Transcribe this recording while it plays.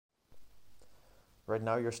Right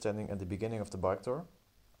now you're standing at the beginning of the bike tour.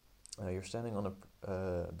 You're standing on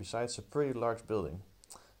besides a pretty large building.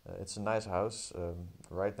 It's a nice house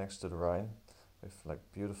right next to the Rhine with like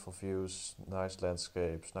beautiful views, nice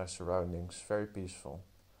landscapes, nice surroundings, very peaceful.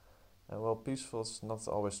 And well, peaceful is not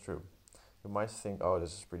always true. You might think, oh,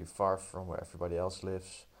 this is pretty far from where everybody else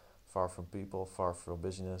lives, far from people, far from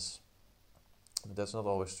business. But that's not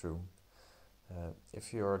always true.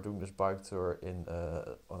 If you are doing this bike tour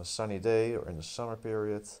on a sunny day or in the summer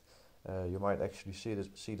period, you might actually see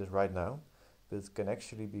this right now, but it can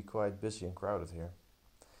actually be quite busy and crowded here.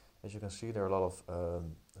 As you can see, there are a lot of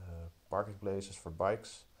parking places for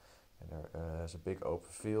bikes, and there's a big open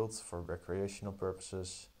field for recreational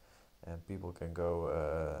purposes, and people can go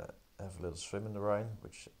have a little swim in the Rhine,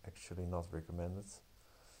 which is actually not recommended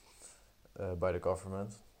by the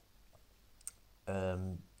government.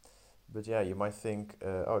 But yeah, you might think,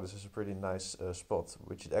 oh, this is a pretty nice spot,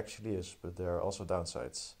 which it actually is, but there are also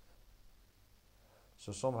downsides.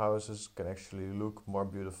 So some houses can actually look more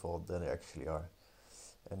beautiful than they actually are.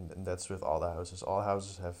 And that's with all the houses. All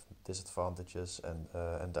houses have disadvantages and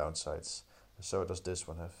downsides. And so does this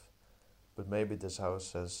one have. But maybe this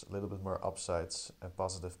house has a little bit more upsides and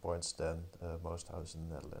positive points than most houses in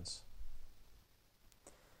the Netherlands.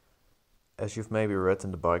 As you've maybe read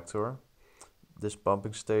in the bike tour, this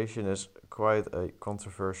pumping station is quite a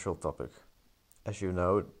controversial topic. As you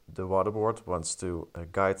know, the water board wants to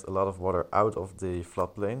guide a lot of water out of the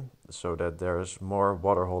floodplain so that there is more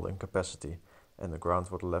water holding capacity and the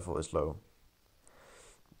groundwater level is low.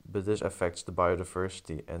 But this affects the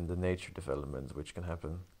biodiversity and the nature development which can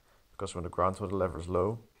happen, because when the groundwater level is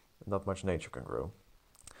low, not much nature can grow.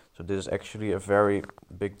 So this is actually a very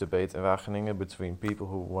big debate in Wageningen between people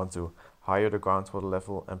who want to higher the groundwater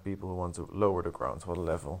level and people who want to lower the groundwater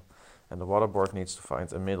level. And the water board needs to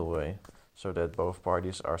find a middle way so that both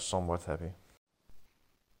parties are somewhat happy.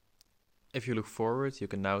 If you look forward, you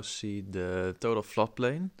can now see the total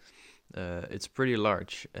floodplain. It's pretty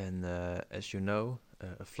large, and as you know,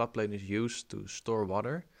 a floodplain is used to store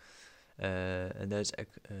water. And that's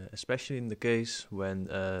especially in the case when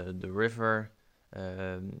the river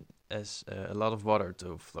has a lot of water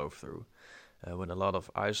to flow through. When a lot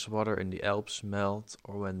of ice water in the Alps melt,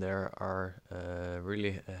 or when there are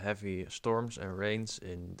really heavy storms and rains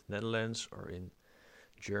in the Netherlands or in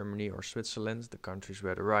Germany or Switzerland, the countries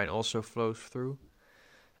where the Rhine also flows through.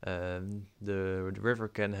 The river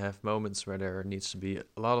can have moments where there needs to be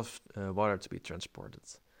a lot of water to be transported.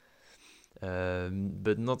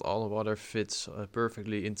 But not all the water fits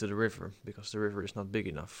perfectly into the river, because the river is not big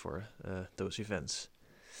enough for those events.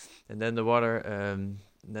 And then the water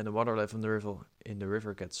level in the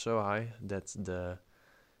river gets so high that the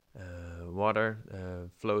water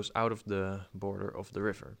flows out of the border of the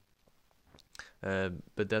river.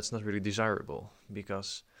 But that's not really desirable,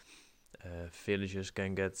 because villages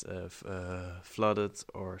can get flooded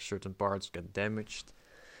or certain parts get damaged,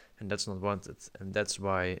 and that's not wanted. And that's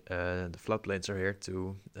why the floodplains are here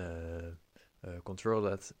to control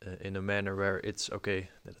that in a manner where it's okay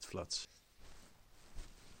that it floods.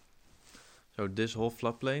 So this whole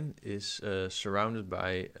floodplain is surrounded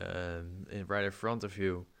by, right in front of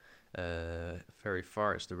you, very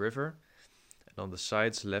far is the river. And on the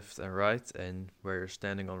sides, left and right, and where you're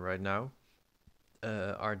standing on right now,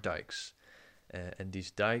 are dikes. And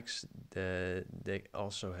these dikes, they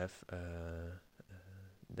also have,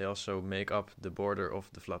 they also make up the border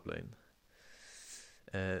of the floodplain.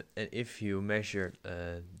 And if you measure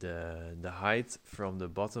the height from the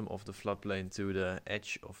bottom of the floodplain to the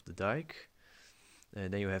edge of the dike,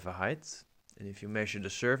 then you have a height. And if you measure the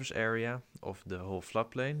surface area of the whole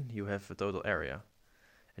floodplain, you have a total area.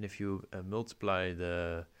 And if you multiply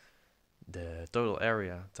the total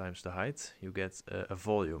area times the height, you get a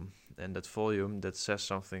volume. And that volume, that says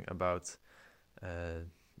something about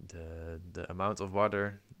the amount of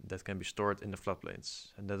water that can be stored in the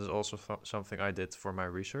floodplains. And that is also something I did for my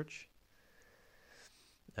research.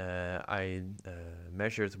 I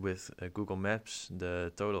measured with Google Maps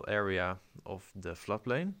the total area of the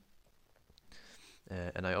floodplain.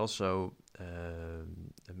 And I also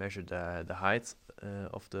measured the height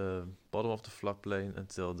of the bottom of the floodplain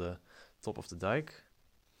until the top of the dike.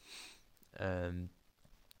 And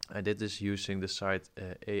I did this using the site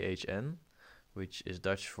AHN, which is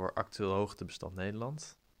Dutch for Actueel Hoogtebestand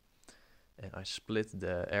Nederland. And I split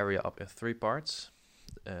the area up in 3 parts,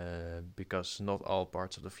 because not all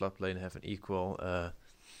parts of the floodplain have an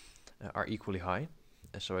are equally high.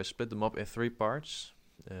 And so I split them up in 3 parts,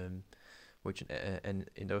 and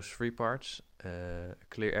in those 3 parts, a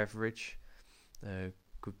clear average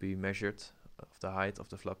could be measured of the height of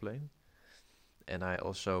the floodplain. And I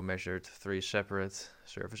also measured 3 separate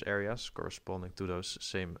surface areas corresponding to those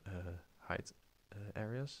same height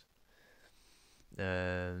areas.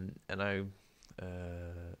 And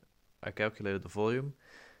I calculated the volume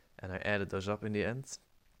and I added those up in the end.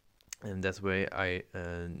 And that way I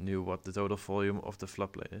knew what the total volume of the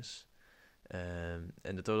floodplain is. And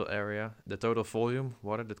the total volume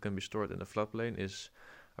water that can be stored in the floodplain is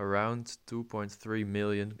around 2.3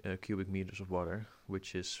 million cubic meters of water,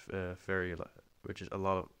 which is a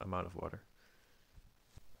lot of amount of water.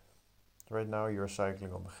 Right now you're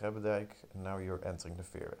cycling on the Grebbedijk and now you're entering the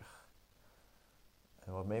Veerweg.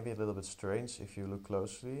 And what may be a little bit strange if you look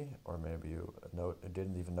closely, or maybe you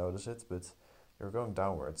didn't even notice it, but you're going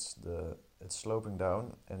downwards. It's sloping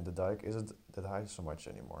down and the dike isn't that high so much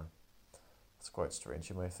anymore. It's quite strange,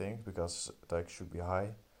 you may think, because the dike should be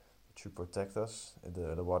high. It should protect us.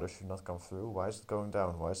 The water should not come through. Why is it going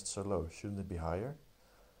down? Why is it so low? Shouldn't it be higher?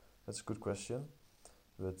 That's a good question.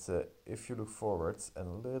 But if you look forward and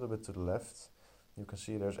a little bit to the left, you can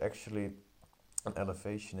see there's actually an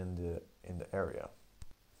elevation in the area.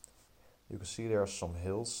 You can see there are some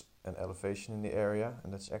hills and elevation in the area,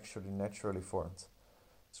 and it's actually naturally formed.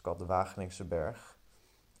 It's called the Wageningse Berg,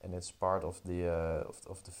 and it's part of the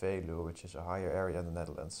Veluwe, which is a higher area in the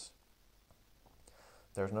Netherlands.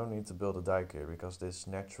 There's no need to build a dike here because this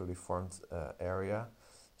naturally formed area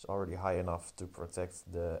is already high enough to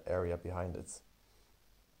protect the area behind it.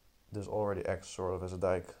 This already acts sort of as a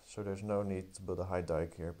dike, so there's no need to build a high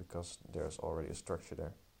dike here because there's already a structure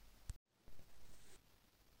there.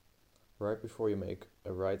 Right before you make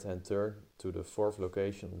a right-hand turn to the 4th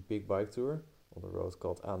location of the peak bike tour, on the road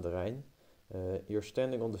called Aan de Rijn, you're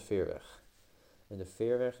standing on the Veerweg. And the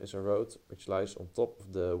Veerweg is a road which lies on top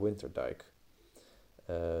of the Winterdijk.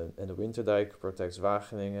 And the Winterdijk protects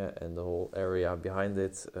Wageningen and the whole area behind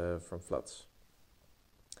it from floods.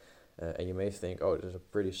 And you may think, oh, this is a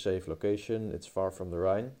pretty safe location, it's far from the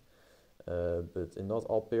Rhine. But in not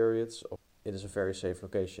all periods, it is a very safe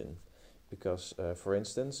location. Because, for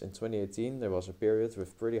instance, in 2018 there was a period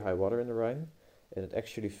with pretty high water in the Rhine, and it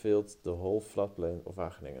actually filled the whole floodplain of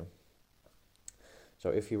Wageningen. So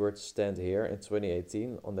if you were to stand here in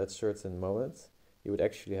 2018 on that certain moment, you would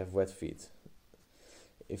actually have wet feet.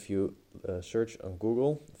 If you search on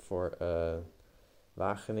Google for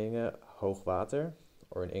Wageningen hoogwater,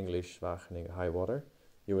 or in English Wageningen high water,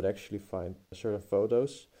 you would actually find certain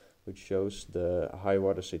photos which shows the high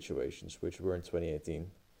water situations which were in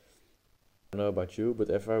 2018. I don't know about you, but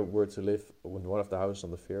if I were to live in one of the houses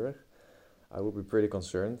on the Veerweg, I would be pretty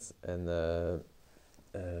concerned and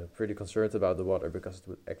pretty concerned about the water because it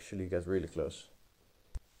would actually get really close.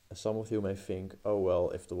 And some of you may think, oh well,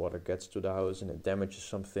 if the water gets to the house and it damages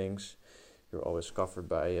some things, you're always covered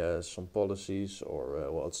by some policies,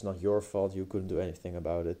 or well, it's not your fault, you couldn't do anything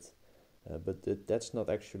about it. But that's not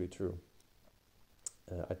actually true.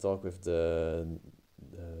 I talked with the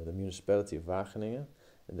municipality of Wageningen,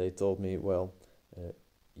 and they told me, well,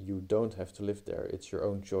 you don't have to live there. It's your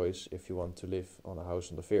own choice if you want to live on a house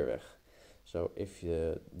on the Veerweg. So if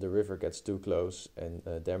the river gets too close and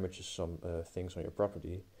damages some things on your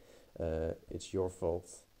property, it's your fault.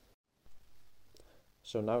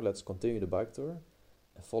 So now let's continue the bike tour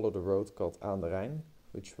and follow the road called Aan de Rijn,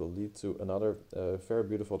 which will lead to another very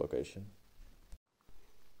beautiful location.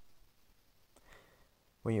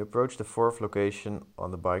 When you approach the 4th location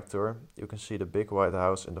on the bike tour, you can see the big white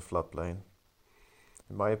house in the floodplain.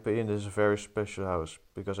 In my opinion, this is a very special house,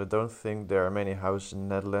 because I don't think there are many houses in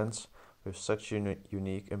the Netherlands with such a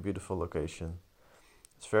unique and beautiful location.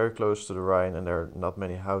 It's very close to the Rhine and there are not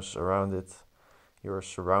many houses around it. You are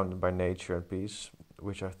surrounded by nature and peace,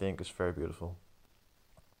 which I think is very beautiful.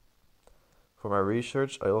 For my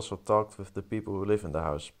research, I also talked with the people who live in the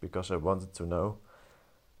house, because I wanted to know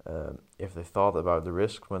if they thought about the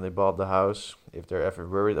risk when they bought the house, if they're ever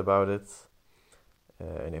worried about it,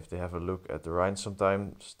 and if they have a look at the Rhine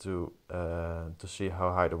sometimes to see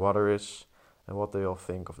how high the water is and what they all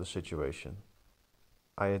think of the situation.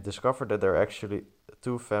 I discovered that there are actually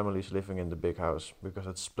 2 families living in the big house because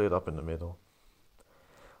it's split up in the middle.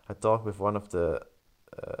 I talked with one of the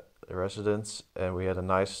residents and we had a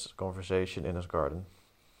nice conversation in his garden.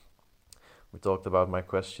 We talked about my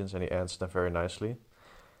questions and he answered them very nicely.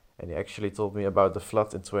 And he actually told me about the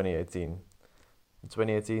flood in 2018. In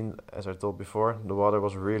 2018, as I told before, the water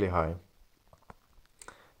was really high.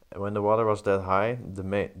 And when the water was that high,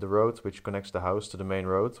 the road which connects the house to the main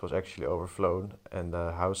road was actually overflowed, and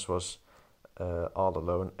the house was all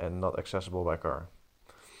alone and not accessible by car.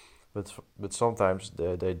 But sometimes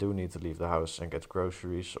they do need to leave the house and get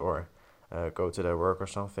groceries or go to their work or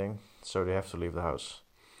something, so they have to leave the house.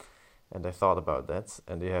 And they thought about that,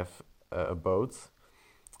 and they have a boat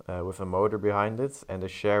with a motor behind it, and they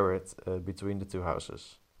share it between the two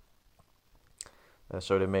houses.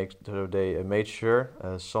 So they made sure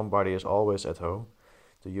somebody is always at home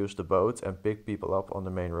to use the boat and pick people up on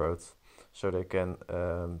the main road, so they can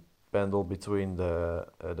pendle between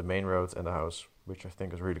the main road and the house, which I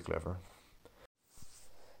think is really clever.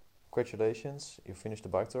 Congratulations, you finished the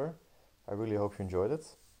bike tour. I really hope you enjoyed it.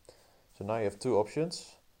 So now you have two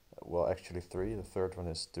options. Well, actually three. The third one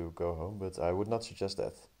is to go home, but I would not suggest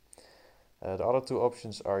that. The other two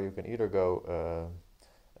options are you can either go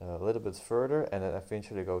a little bit further and then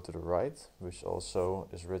eventually go to the right, which also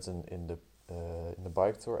is written in the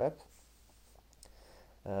bike tour app.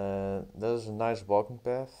 There's a nice walking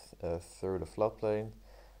path through the floodplain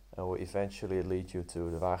and will eventually lead you to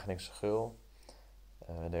the Wageningse Geul.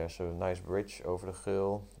 There's a nice bridge over the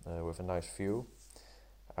Geul with a nice view.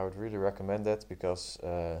 I would really recommend that because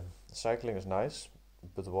cycling is nice,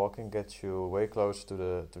 but walking gets you way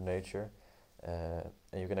closer to nature,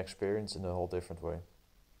 and you can experience in a whole different way.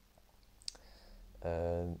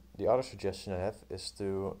 The other suggestion I have is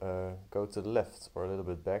to go to the left or a little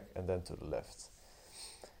bit back and then to the left.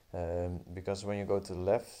 Because when you go to the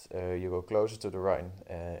left, you go closer to the Rhine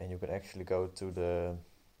and you can actually go to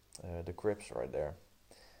the crypts right there.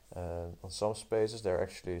 On some spaces there are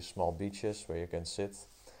actually small beaches where you can sit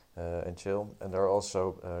and chill, and there are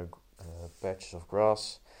also patches of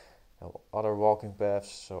grass, other walking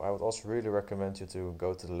paths. So I would also really recommend you to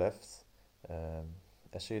go to the left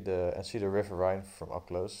and see the River Rhine from up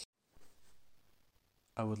close.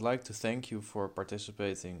 I would like to thank you for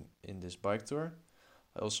participating in this bike tour.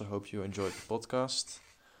 I also hope you enjoyed the podcast.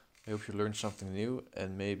 I hope you learned something new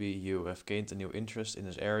and maybe you have gained a new interest in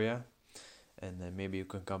this area, and maybe you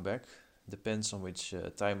can come back. Depends on which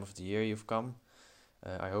time of the year you've come.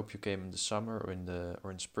 I hope you came in the summer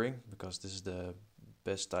or in spring, because this is the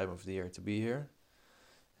best time of the year to be here.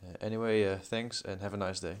 Anyway, thanks and have a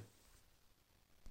nice day.